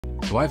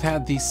So I've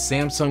had the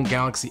Samsung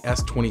Galaxy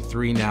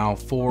S23 now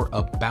for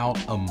about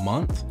a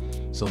month.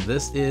 So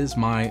this is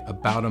my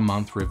about a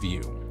month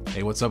review.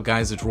 Hey, what's up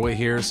guys, it's Roy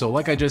here. So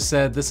like I just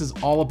said, this is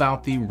all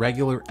about the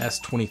regular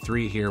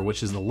S23 here,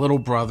 which is the little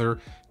brother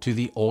to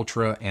the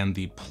Ultra and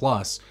the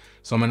Plus.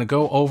 So I'm gonna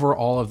go over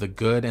all of the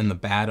good and the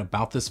bad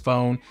about this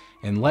phone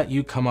and let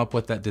you come up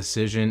with that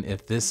decision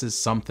if this is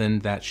something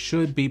that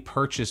should be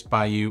purchased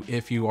by you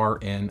if you are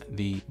in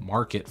the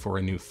market for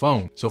a new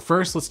phone. So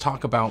first, let's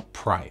talk about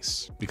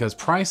price, because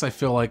price I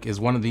feel like is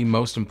one of the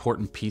most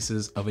important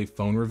pieces of a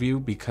phone review,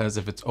 because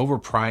if it's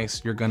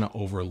overpriced, you're gonna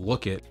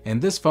overlook it.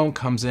 And this phone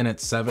comes in at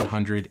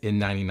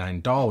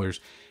 $799.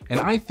 And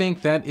I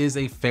think that is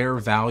a fair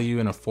value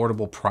and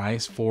affordable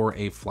price for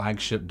a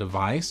flagship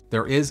device.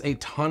 There is a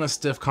ton of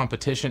stiff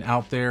competition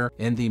out there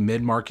in the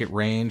mid-market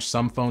range.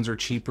 Some phones are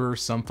cheaper,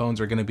 some phones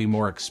are gonna be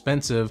more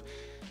expensive.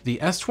 The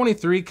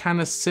S23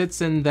 kind of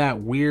sits in that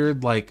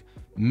weird like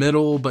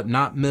middle but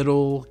not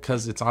middle,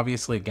 because it's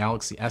obviously a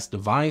Galaxy S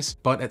device,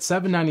 but at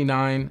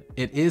 $799,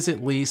 it is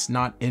at least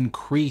not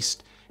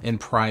increased in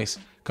price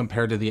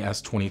compared to the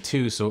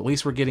S22. So at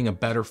least we're getting a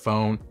better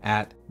phone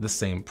at the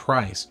same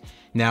price.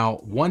 Now,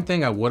 one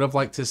thing I would have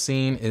liked to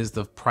seen is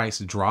the price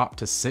drop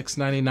to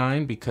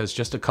 $699, because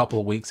just a couple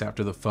of weeks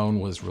after the phone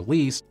was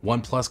released,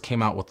 OnePlus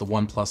came out with the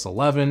OnePlus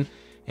 11.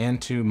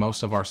 And to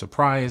most of our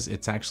surprise,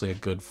 it's actually a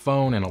good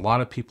phone, and a lot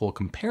of people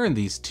comparing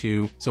these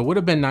two. So it would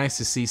have been nice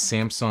to see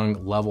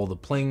Samsung level the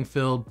playing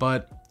field,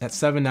 but at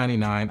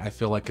 $799, I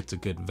feel like it's a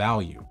good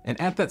value. And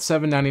at that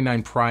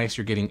 $799 price,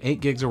 you're getting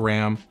 8 gigs of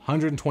RAM,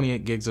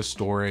 128 gigs of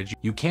storage.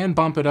 You can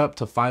bump it up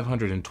to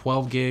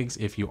 512 gigs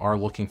if you are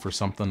looking for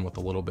something with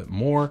a little bit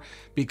more,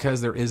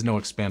 because there is no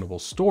expandable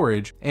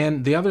storage.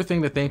 And the other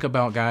thing to think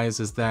about, guys,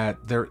 is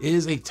that there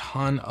is a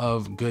ton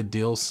of good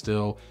deals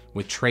still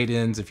with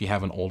trade-ins if you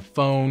have an old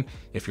phone.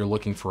 If you're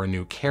looking for a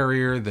new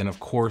carrier, then of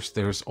course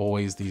there's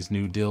always these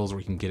new deals where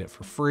you can get it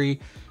for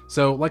free.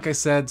 So like I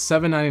said,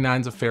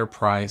 $799 is a fair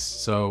price,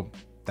 so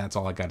that's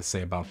all I got to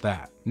say about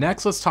that.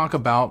 Next, let's talk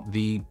about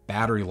the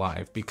battery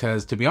life,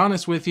 because to be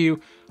honest with you,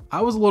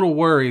 I was a little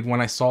worried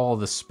when I saw all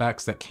the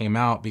specs that came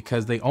out,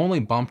 because they only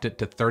bumped it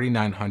to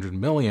 3,900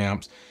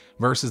 milliamps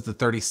versus the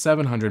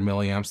 3,700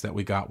 milliamps that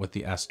we got with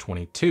the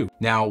S22.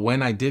 Now,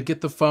 when I did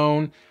get the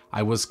phone,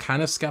 I was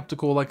kind of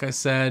skeptical, like I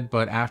said,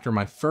 but after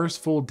my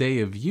first full day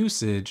of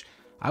usage,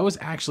 I was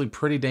actually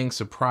pretty dang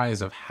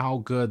surprised of how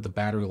good the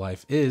battery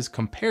life is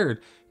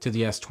compared to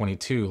the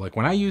S22. Like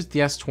when I used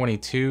the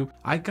S22,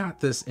 I got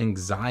this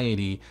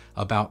anxiety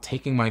about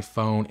taking my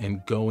phone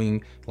and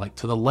going like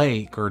to the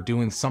lake or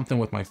doing something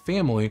with my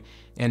family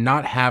and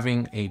not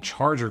having a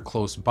charger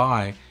close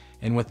by.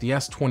 And with the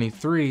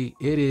S23,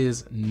 it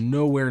is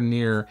nowhere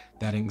near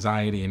that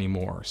anxiety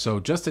anymore. So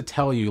just to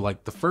tell you,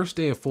 like the first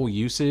day of full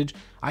usage,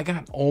 I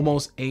got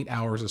almost 8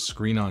 hours of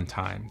screen on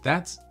time.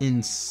 That's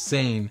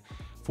insane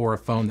for a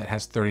phone that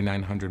has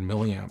 3,900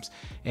 milliamps.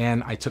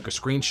 And I took a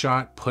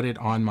screenshot, put it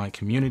on my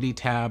community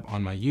tab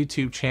on my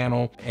YouTube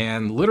channel,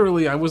 and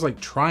literally I was like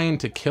trying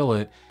to kill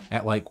it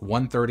at like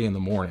 1:30 in the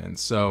morning.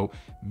 So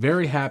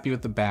very happy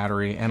with the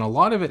battery, and a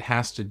lot of it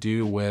has to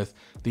do with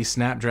the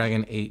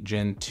Snapdragon 8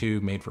 Gen 2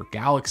 made for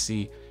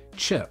Galaxy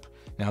chip.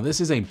 Now this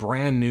is a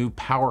brand new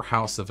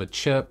powerhouse of a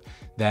chip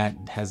that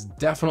has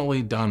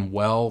definitely done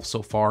well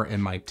so far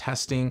in my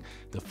testing.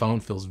 The phone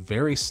feels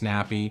very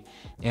snappy,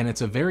 and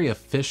it's a very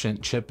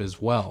efficient chip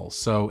as well.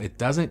 So it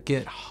doesn't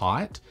get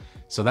hot.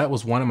 So that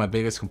was one of my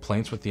biggest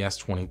complaints with the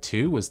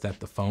S22, was that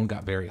the phone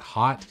got very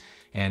hot.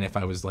 And if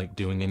I was like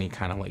doing any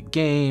kind of like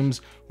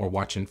games or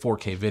watching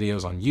 4K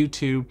videos on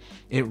YouTube,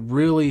 it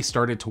really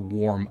started to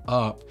warm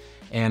up.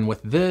 And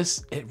with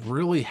this, it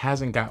really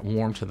hasn't got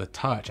warm to the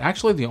touch.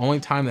 Actually, the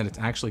only time that it's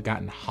actually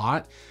gotten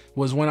hot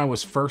was when I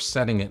was first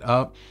setting it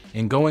up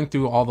and going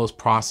through all those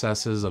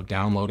processes of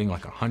downloading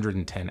like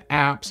 110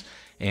 apps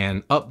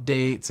and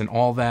updates and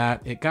all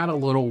that. It got a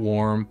little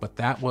warm, but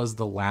that was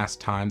the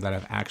last time that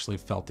I've actually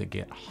felt it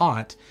get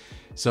hot.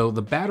 So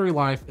the battery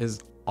life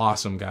is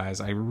awesome,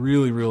 guys. I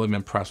really am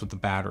impressed with the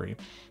battery.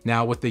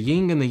 Now with the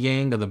yin and the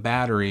yang of the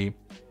battery,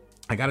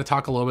 I got to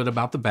talk a little bit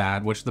about the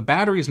bad, which the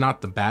battery is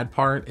not the bad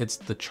part. It's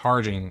the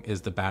charging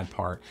is the bad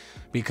part,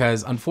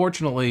 because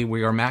unfortunately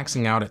we are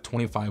maxing out at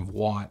 25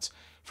 watts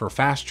for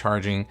fast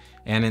charging.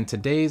 And in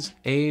today's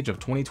age of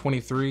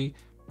 2023,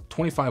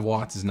 25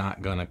 watts is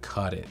not gonna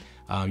cut it.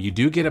 You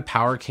do get a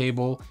power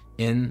cable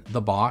in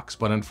the box,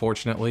 but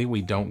unfortunately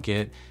we don't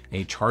get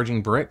a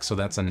charging brick, so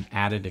that's an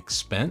added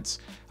expense.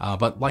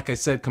 But like I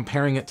said,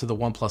 comparing it to the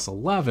OnePlus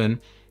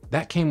 11,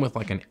 that came with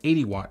like an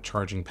 80 watt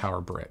charging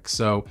power brick.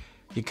 So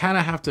you kind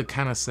of have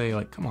to say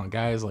like, come on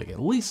guys, like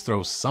at least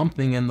throw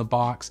something in the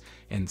box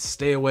and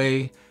stay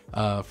away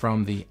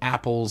from the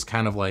Apple's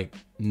kind of like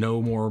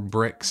no more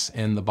bricks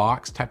in the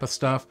box type of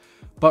stuff.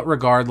 But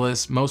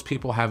regardless, most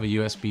people have a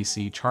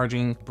USB-C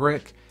charging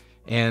brick.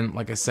 And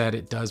like I said,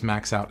 it does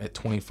max out at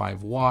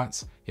 25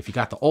 watts. If you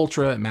got the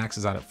Ultra, it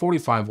maxes out at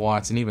 45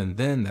 watts. And even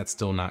then, that's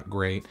still not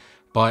great.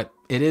 But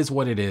it is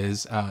what it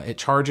is. It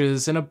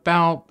charges in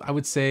about, I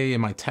would say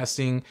in my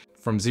testing,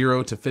 from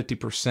 0 to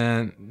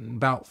 50%,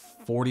 about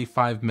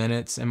 45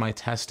 minutes in my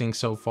testing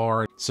so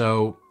far.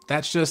 So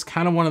that's just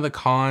kind of one of the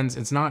cons.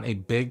 It's not a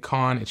big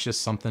con, it's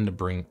just something to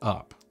bring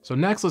up. So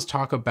next, let's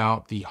talk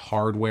about the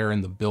hardware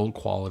and the build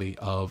quality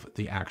of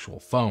the actual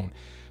phone.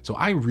 So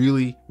I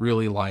really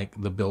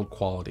like the build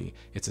quality.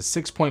 It's a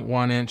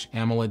 6.1 inch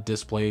AMOLED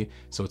display,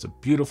 so it's a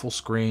beautiful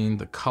screen.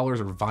 The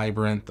colors are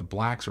vibrant. The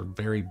blacks are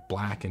very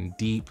black and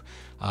deep.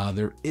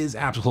 There is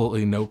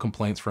absolutely no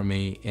complaints from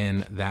me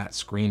in that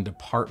screen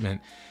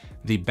department.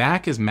 The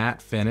back is matte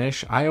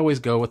finish. I always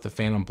go with the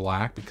Phantom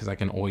Black because I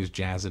can always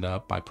jazz it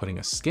up by putting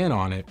a skin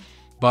on it.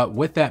 But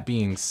with that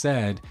being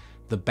said,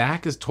 the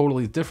back is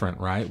totally different,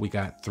 right? We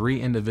got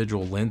 3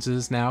 individual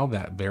lenses now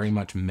that very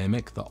much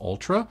mimic the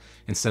Ultra.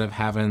 Instead of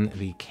having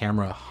the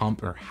camera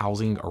hump or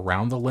housing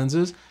around the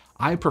lenses,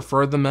 I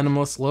prefer the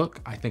minimalist look.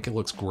 I think it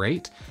looks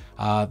great.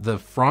 The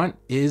front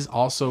is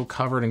also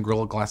covered in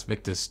Gorilla Glass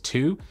Victus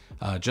 2,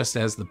 just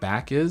as the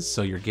back is.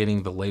 So you're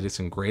getting the latest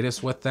and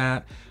greatest with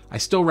that. I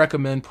still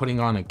recommend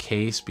putting on a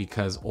case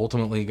because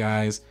ultimately,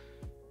 guys,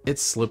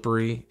 it's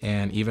slippery.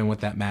 And even with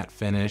that matte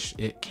finish,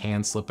 it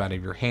can slip out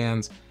of your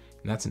hands.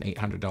 And that's an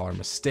 $800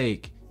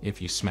 mistake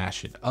if you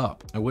smash it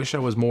up. I wish I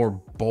was more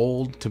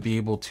bold to be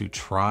able to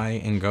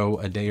try and go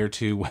a day or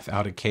two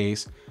without a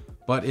case,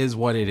 but is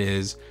what it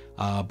is.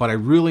 But I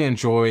really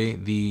enjoy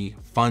the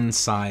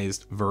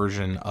fun-sized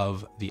version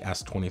of the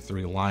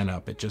S23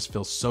 lineup. It just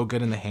feels so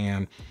good in the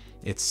hand.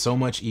 It's so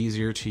much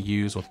easier to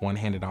use with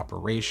one-handed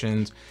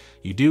operations.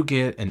 You do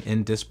get an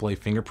in-display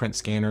fingerprint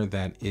scanner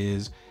that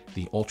is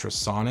the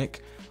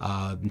ultrasonic,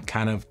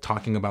 kind of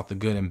talking about the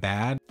good and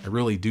bad. I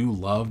really do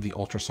love the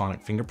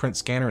ultrasonic fingerprint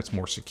scanner. It's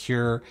more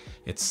secure,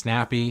 it's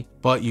snappy,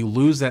 but you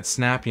lose that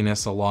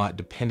snappiness a lot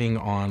depending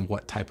on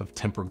what type of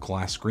tempered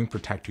glass screen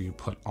protector you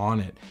put on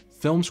it.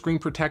 Film screen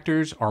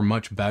protectors are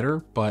much better,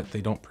 but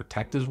they don't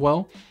protect as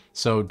well.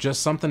 So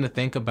just something to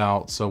think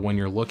about. So when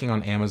you're looking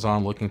on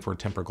Amazon, looking for a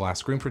tempered glass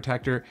screen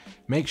protector,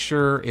 make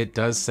sure it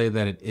does say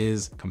that it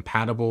is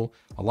compatible.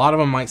 A lot of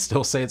them might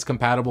still say it's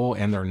compatible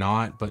and they're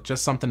not, but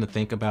just something to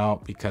think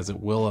about because it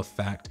will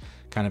affect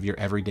kind of your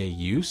everyday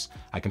use.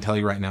 I can tell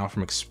you right now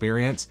from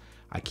experience,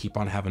 I keep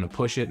on having to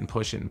push it and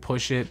push it and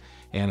push it.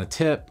 And a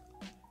tip,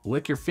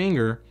 lick your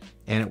finger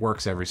and it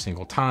works every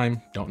single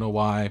time. Don't know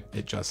why,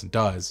 it just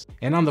does.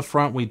 And on the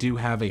front, we do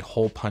have a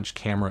hole punch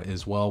camera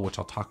as well, which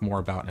I'll talk more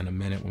about in a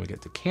minute when we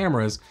get to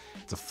cameras.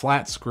 It's a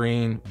flat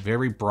screen,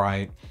 very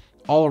bright,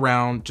 all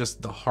around.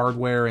 Just the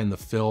hardware and the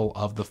feel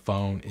of the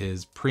phone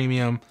is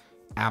premium.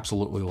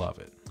 Absolutely love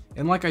it.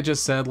 And like I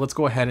just said, let's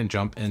go ahead and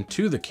jump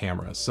into the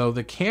cameras. So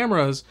the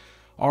cameras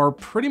are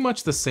pretty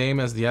much the same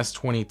as the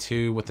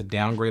S22 with the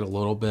downgrade a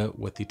little bit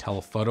with the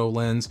telephoto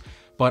lens.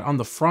 But on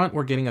the front,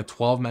 we're getting a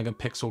 12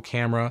 megapixel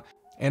camera.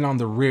 And on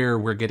the rear,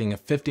 we're getting a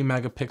 50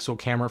 megapixel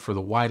camera for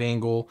the wide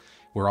angle.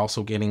 We're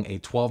also getting a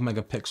 12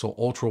 megapixel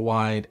ultra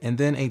wide and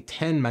then a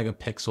 10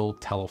 megapixel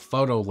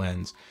telephoto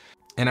lens.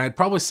 And I'd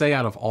probably say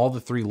out of all the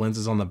 3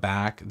 lenses on the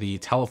back, the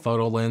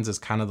telephoto lens is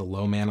kind of the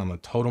low man on the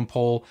totem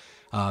pole.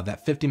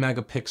 That 50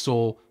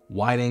 megapixel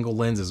wide angle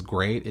lens is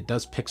great. It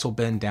does pixel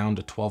bend down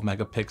to 12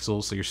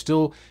 megapixels. So you're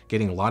still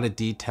getting a lot of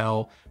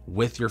detail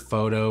with your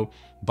photo,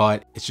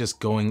 but it's just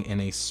going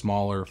in a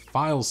smaller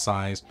file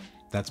size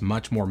that's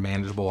much more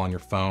manageable on your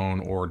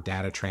phone or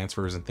data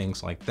transfers and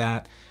things like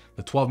that.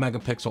 The 12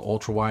 megapixel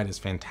ultra wide is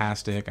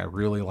fantastic. I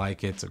really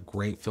like it. It's a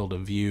great field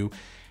of view.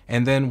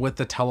 And then with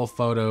the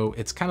telephoto,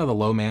 it's kind of the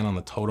low man on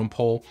the totem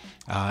pole.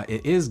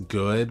 It is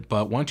good,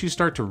 but once you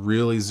start to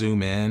really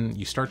zoom in,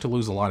 you start to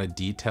lose a lot of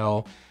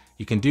detail.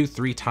 You can do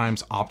 3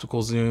 times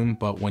optical zoom,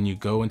 but when you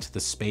go into the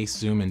space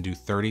zoom and do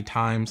 30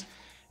 times,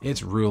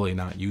 it's really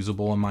not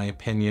usable in my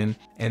opinion.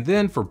 And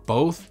then for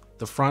both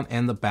the front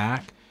and the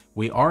back,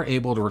 we are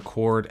able to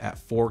record at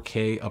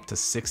 4K up to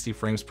 60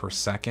 frames per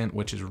second,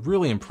 which is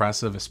really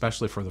impressive,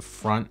 especially for the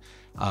front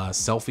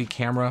selfie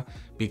camera,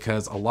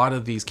 because a lot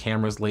of these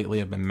cameras lately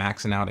have been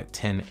maxing out at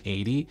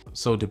 1080.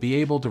 So to be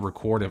able to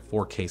record at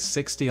 4K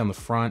 60 on the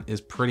front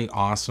is pretty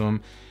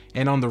awesome.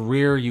 And on the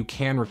rear, you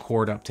can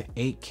record up to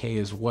 8K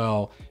as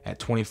well at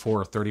 24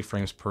 or 30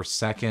 frames per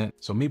second.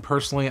 So me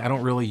personally, I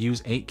don't really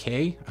use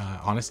 8K.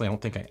 Honestly, I don't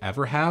think I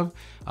ever have.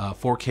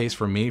 4K is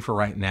for me for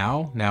right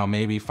now. Now,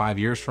 maybe 5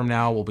 years from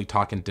now, we'll be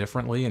talking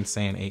differently and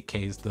saying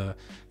 8K is the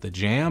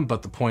jam.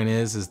 But the point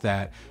is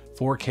that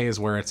 4K is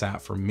where it's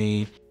at for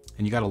me.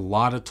 And you got a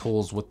lot of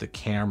tools with the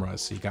camera.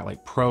 So you got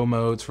like pro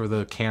modes for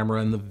the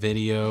camera and the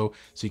video.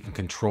 So you can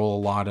control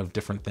a lot of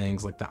different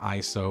things like the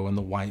ISO and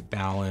the white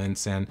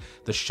balance and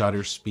the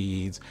shutter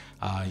speeds.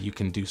 You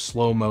can do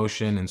slow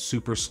motion and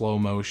super slow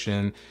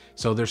motion.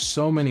 So there's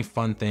so many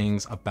fun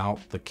things about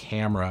the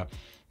camera.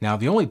 Now,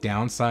 the only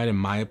downside, in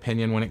my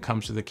opinion, when it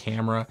comes to the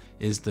camera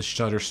is the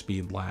shutter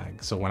speed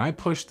lag. So when I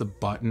push the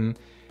button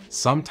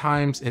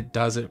Sometimes it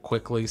does it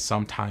quickly,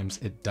 sometimes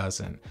it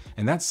doesn't.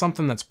 And that's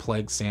something that's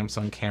plagued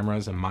Samsung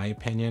cameras, in my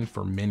opinion,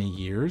 for many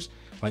years.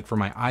 Like for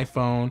my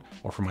iPhone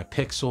or for my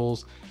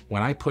Pixels,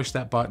 when I push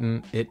that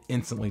button, it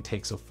instantly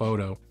takes a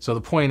photo. So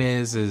the point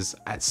is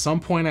at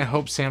some point, I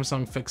hope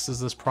Samsung fixes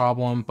this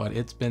problem, but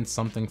it's been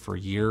something for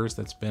years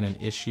that's been an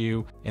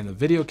issue. And the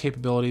video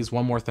capabilities,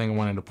 one more thing I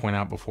wanted to point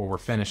out before we're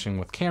finishing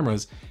with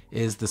cameras,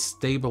 is the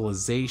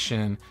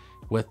stabilization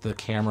with the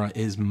camera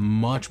is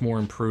much more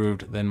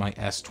improved than my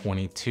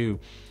S22.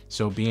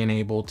 So being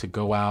able to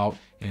go out,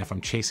 and if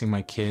I'm chasing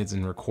my kids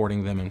and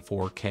recording them in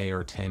 4K or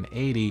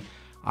 1080,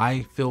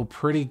 I feel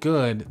pretty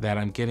good that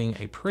I'm getting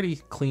a pretty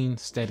clean,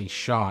 steady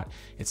shot.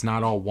 It's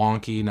not all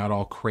wonky, not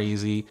all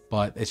crazy,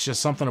 but it's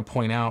just something to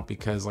point out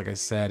because, like I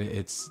said,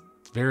 it's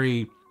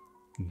very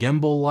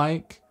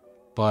gimbal-like,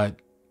 but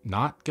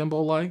not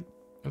gimbal-like,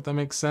 if that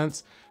makes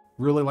sense.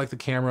 Really like the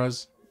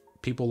cameras.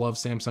 People love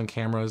Samsung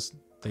cameras.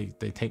 They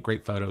take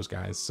great photos,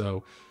 guys.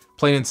 So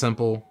plain and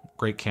simple,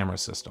 great camera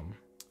system.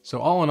 So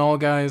all in all,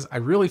 guys, I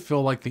really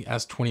feel like the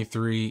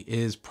S23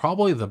 is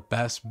probably the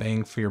best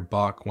bang for your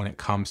buck when it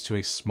comes to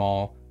a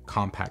small,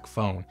 compact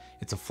phone.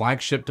 It's a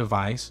flagship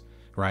device,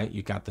 right?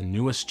 You got the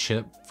newest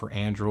chip for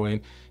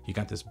Android. You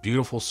got this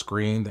beautiful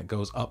screen that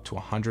goes up to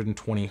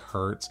 120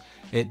 Hertz.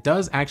 It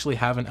does actually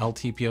have an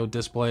LTPO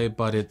display,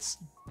 but it's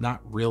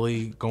not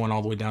really going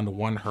all the way down to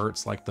 1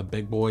 Hertz like the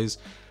big boys.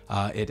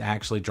 It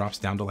actually drops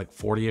down to like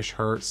 40-ish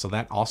Hertz. So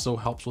that also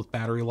helps with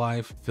battery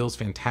life. Feels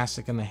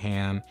fantastic in the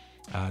hand.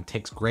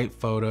 Takes great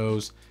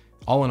photos.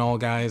 All in all,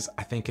 guys,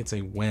 I think it's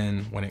a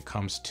win when it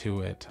comes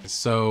to it.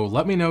 So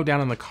let me know down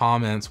in the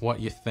comments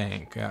what you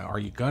think. Are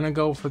you gonna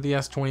go for the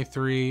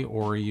S23,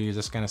 or are you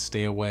just gonna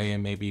stay away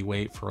and maybe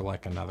wait for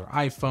like another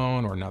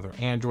iPhone or another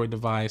Android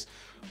device?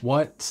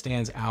 What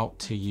stands out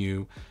to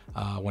you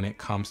when it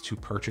comes to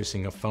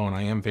purchasing a phone?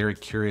 I am very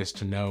curious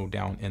to know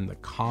down in the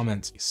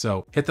comments.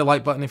 So hit the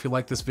like button if you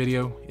like this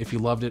video. If you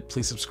loved it,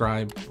 please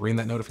subscribe, ring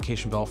that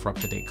notification bell for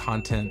up-to-date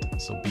content.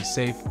 So be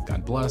safe,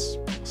 God bless.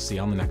 See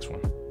you on the next one.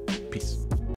 Peace.